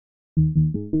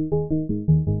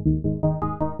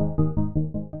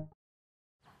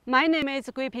My name is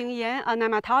Guiping, a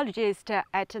nematologist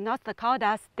at North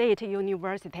Dakota State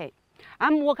University.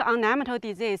 I'm working on nematode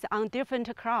disease on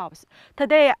different crops.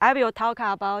 Today, I will talk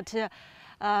about root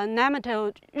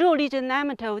lesion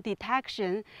nematode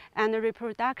detection and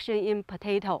reproduction in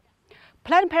potato.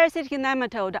 Plant parasitic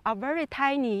nematodes are very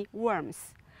tiny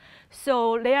worms,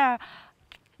 so they are,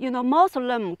 most of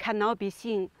them cannot be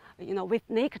seen, with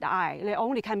naked eye. They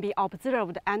only can be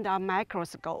observed under a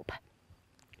microscope.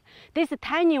 This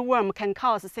tiny worm can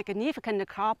cause significant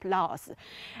crop loss,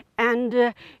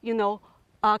 and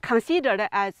considered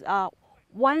as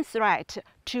one threat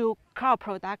to crop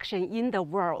production in the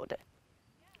world.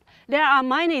 There are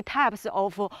many types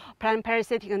of plant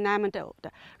parasitic nematode.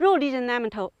 Root lesion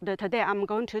nematode today I'm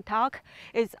going to talk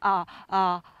is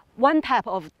one type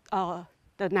of the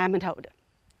nematode.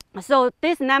 So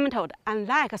this nematode,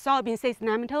 unlike soybean cyst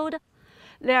nematode,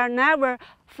 they are never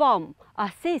form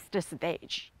a cyst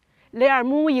stage. They are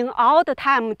moving all the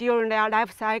time during their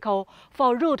life cycle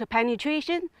for root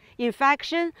penetration,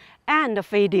 infection, and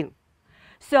feeding.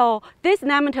 So this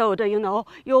nematode,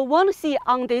 you won't see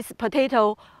on these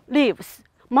potato leaves.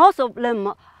 Most of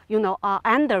them, are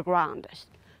underground.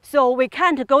 So we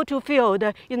can't go to field,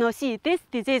 see this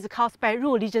disease caused by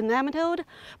root lesion nematode,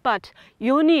 but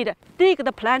you need dig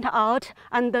the plant out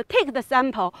and take the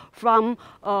sample from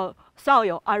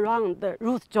soil around the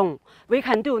root zone. We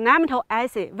can do nematode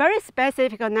assay, very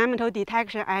specific nematode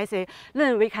detection assay,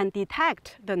 then we can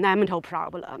detect the nematode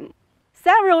problem.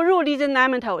 Several root lesion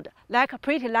nematodes, like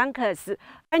Prettylanchus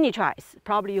anitris,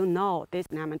 probably you know this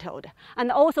nematode,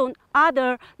 and also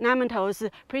other nematodes,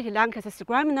 Prettylanchus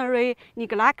sgraminare,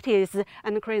 neglectis,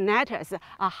 and crinatus,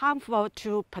 are harmful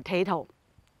to potato.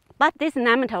 But these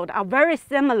nematodes are very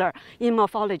similar in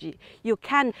morphology. You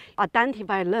can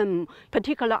identify them,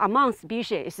 particularly among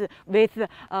species, with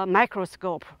a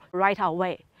microscope right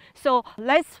away. So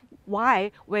that's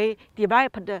why we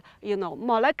developed,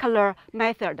 molecular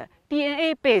method,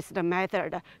 DNA-based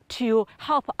method, to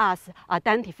help us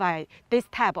identify this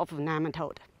type of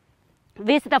nematode.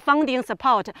 With the funding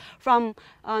support from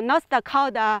North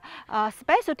Dakota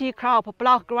Specialty Crop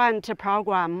Block Grant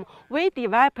Program, we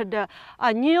developed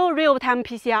a new real-time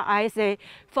PCR assay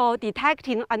for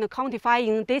detecting and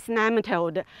quantifying this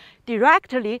nematode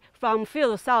directly from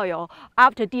field soil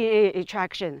after DNA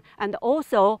extraction, and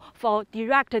also for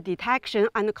direct detection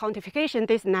and quantification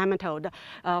this nematode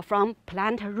from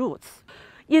plant roots.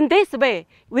 In this way,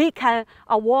 we can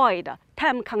avoid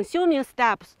time-consuming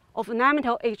steps of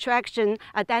nematode extraction,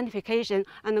 identification,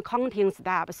 and counting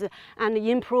steps, and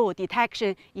improve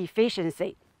detection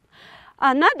efficiency.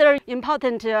 Another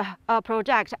important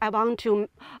project I want to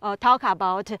talk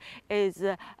about is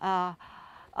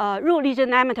root lesion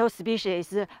nematode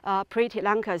species,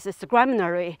 Prettylanchus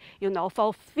sgraminare,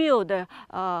 for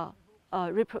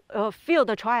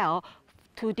field trial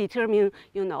to determine,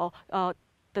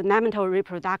 the nematode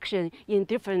reproduction in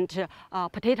different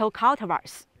potato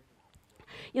cultivars.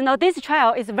 This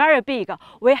trial is very big.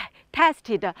 We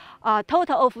tested a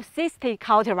total of 60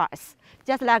 cultivars,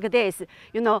 just like this,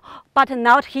 but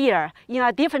not here, in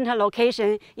a different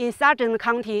location in Sargent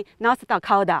County, North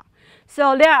Dakota.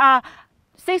 So there are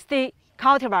 60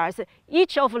 cultivars,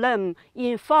 each of them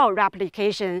in 4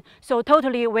 replications. So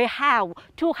totally we have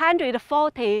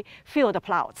 240 field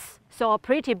plots. So a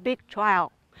pretty big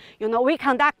trial. We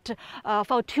conduct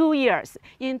for 2 years,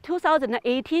 in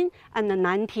 2018 and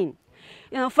 2019.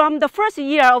 From the first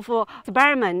year of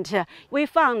experiment, we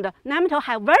found nematode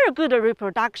have very good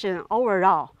reproduction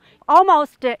overall.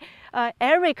 Almost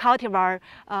every cultivar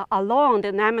allowed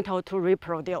the nematode to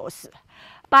reproduce.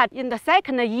 But in the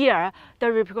second year,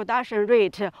 the reproduction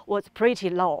rate was pretty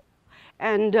low.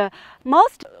 And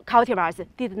most cultivars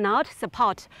did not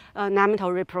support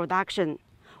nematode reproduction.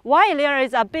 Why there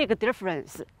is a big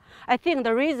difference? I think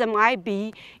the reason might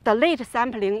be the late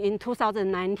sampling in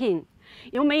 2019.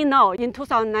 You may know in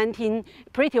 2019,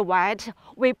 pretty wet,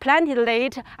 we planted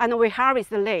late and we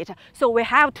harvested late. So we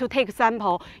have to take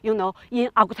sample, in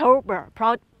October,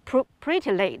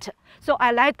 pretty late. So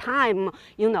at that time,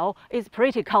 it's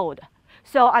pretty cold.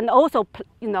 So, and also,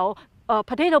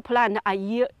 potato plant are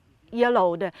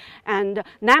yellowed, and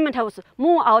nematodes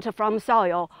move out from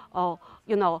soil, or,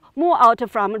 move out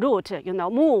from root,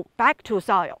 move back to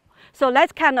soil. So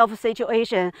that's kind of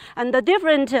situation, and the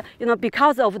different,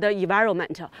 because of the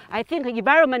environment. I think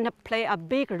environment play a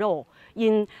big role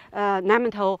in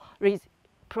nematode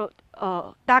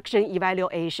production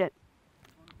evaluation.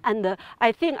 And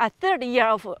I think a third year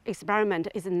of experiment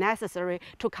is necessary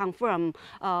to confirm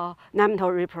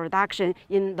nematode reproduction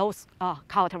in those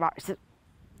cultivars.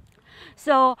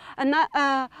 So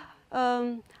I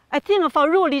think for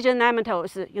root lesion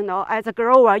nematodes, as a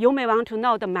grower, you may want to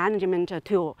know the management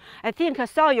too. I think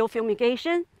soil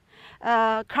fumigation,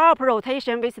 crop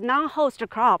rotation with non-host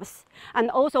crops, and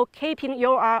also keeping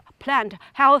your plant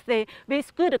healthy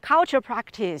with good culture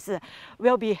practice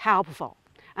will be helpful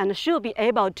and should be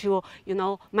able to,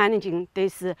 managing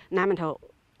this nematode.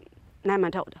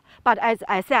 But as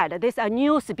I said, this is a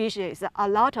new species. A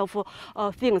lot of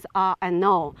things are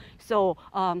unknown. So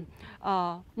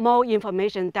more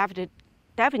information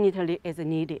definitely is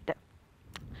needed.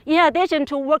 In addition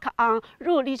to work on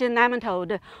root lesion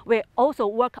nematode, we also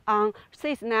work on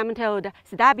cyst nematode,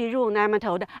 stubby root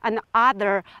nematode, and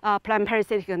other plant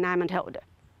parasitic nematode.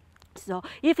 So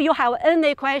if you have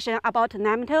any question about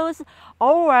nematodes,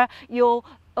 or you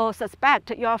suspect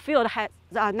your field has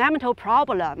a nematode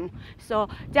problem, so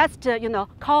just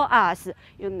call us,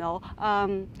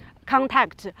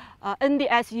 contact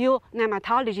NDSU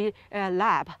nematology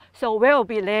lab. So we'll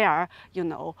be there,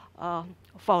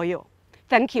 for you.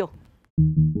 Thank you.